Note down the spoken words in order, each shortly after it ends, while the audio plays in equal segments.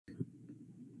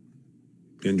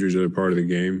injuries are a part of the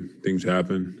game. Things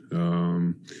happen.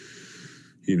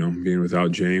 Being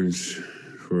without James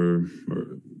for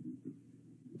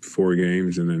 4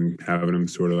 games and then having him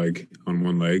sort of like on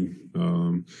one leg,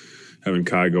 having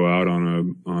Kai go out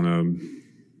on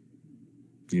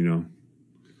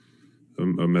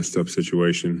a messed up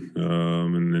situation,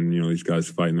 and then these guys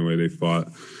fighting the way they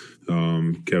fought.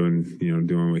 Kevin,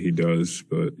 doing what he does,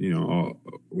 but all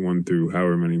 1 through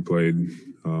however many played,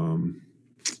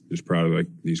 just proud of like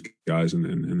these guys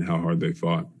and how hard they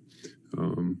fought.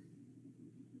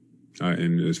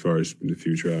 And as far as the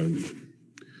future,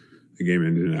 the game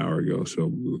ended an hour ago,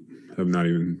 so have not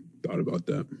even thought about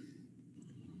that.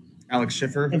 Alex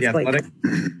Schiffer, The Athletic.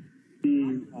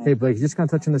 Hey, Blake, just kind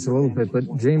of touch on this a little bit,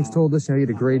 but James told us, he had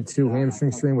a grade 2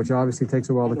 hamstring strain, which obviously takes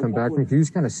a while to come back from. Can you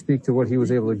just kind of speak to what he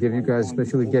was able to give you guys,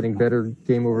 especially getting better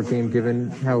game over game, given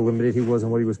how limited he was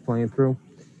and what he was playing through?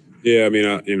 Yeah, I mean,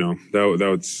 that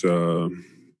was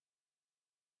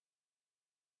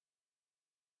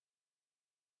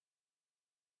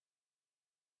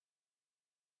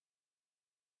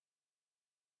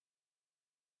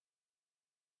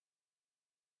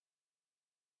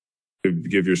to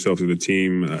give yourself to the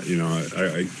team. I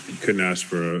couldn't ask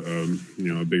for a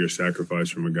bigger sacrifice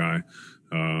from a guy.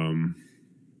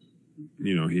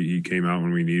 He came out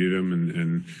when we needed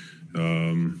him,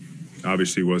 and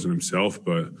obviously wasn't himself,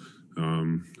 but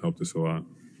helped us a lot.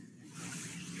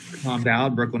 Tom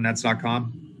Dowd,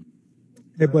 BrooklynNets.com.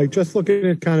 Hey, Blake, just looking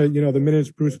at kind of, the minutes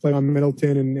Bruce played on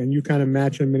Middleton and you kind of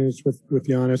matching minutes with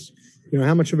Giannis,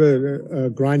 how much of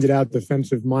a grinded out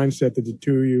defensive mindset did the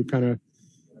two of you kind of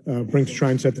bring to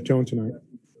try and set the tone tonight?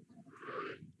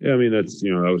 Yeah, I mean, that's,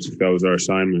 that was our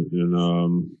assignment. And,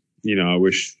 I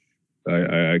wish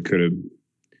I could have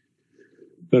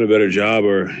done a better job,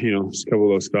 or, a couple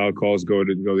of those foul calls go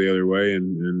the other way,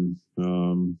 and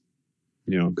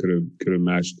could have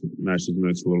matched his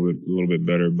minutes a little bit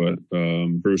better. But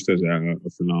Bruce does a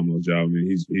phenomenal job. I mean,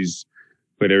 he's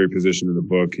played every position in the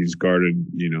book. He's guarded,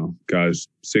 guys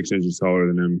 6 inches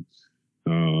taller than him.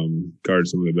 Guarded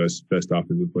some of the best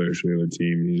offensive players for the other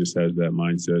team. He just has that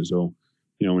mindset. So,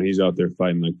 when he's out there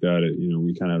fighting like that,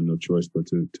 we kind of have no choice but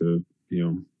to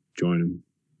join him.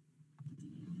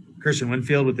 Christian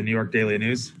Winfield with the New York Daily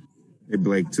News. Hey,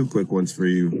 Blake, 2 quick ones for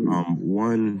you.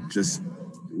 One, just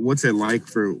what's it like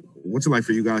for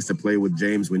you guys to play with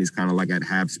James when he's kind of like at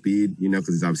half speed, because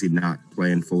he's obviously not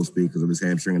playing full speed because of his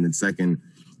hamstring. And then second,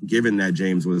 given that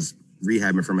James was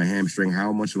rehabbing from a hamstring,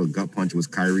 how much of a gut punch was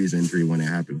Kyrie's injury when it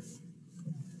happened?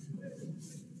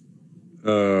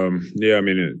 Yeah, I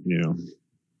mean,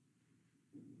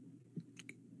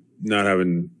 not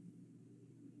having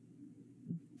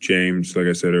James, like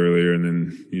I said earlier, and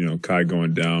then, Kai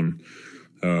going down,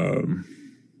 I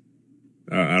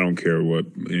don't care what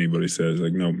anybody says.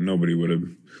 Like, nobody would have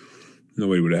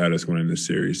had us winning this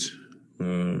series.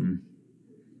 So,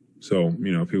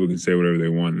 people can say whatever they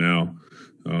want now.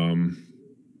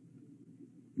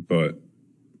 But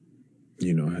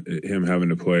James having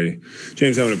to play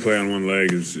on one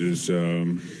leg is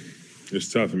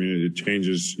tough. I mean, it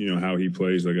changes, how he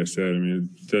plays. Like I said, I mean,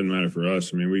 it doesn't matter for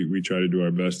us. I mean, we try to do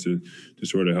our best to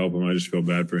sort of help him. I just feel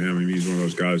bad for him. I mean, he's one of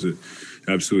those guys that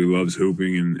absolutely loves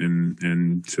hooping,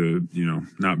 and to,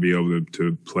 not be able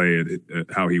to play it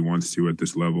at how he wants to at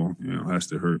this level, has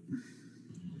to hurt.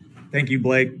 Thank you,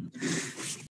 Blake.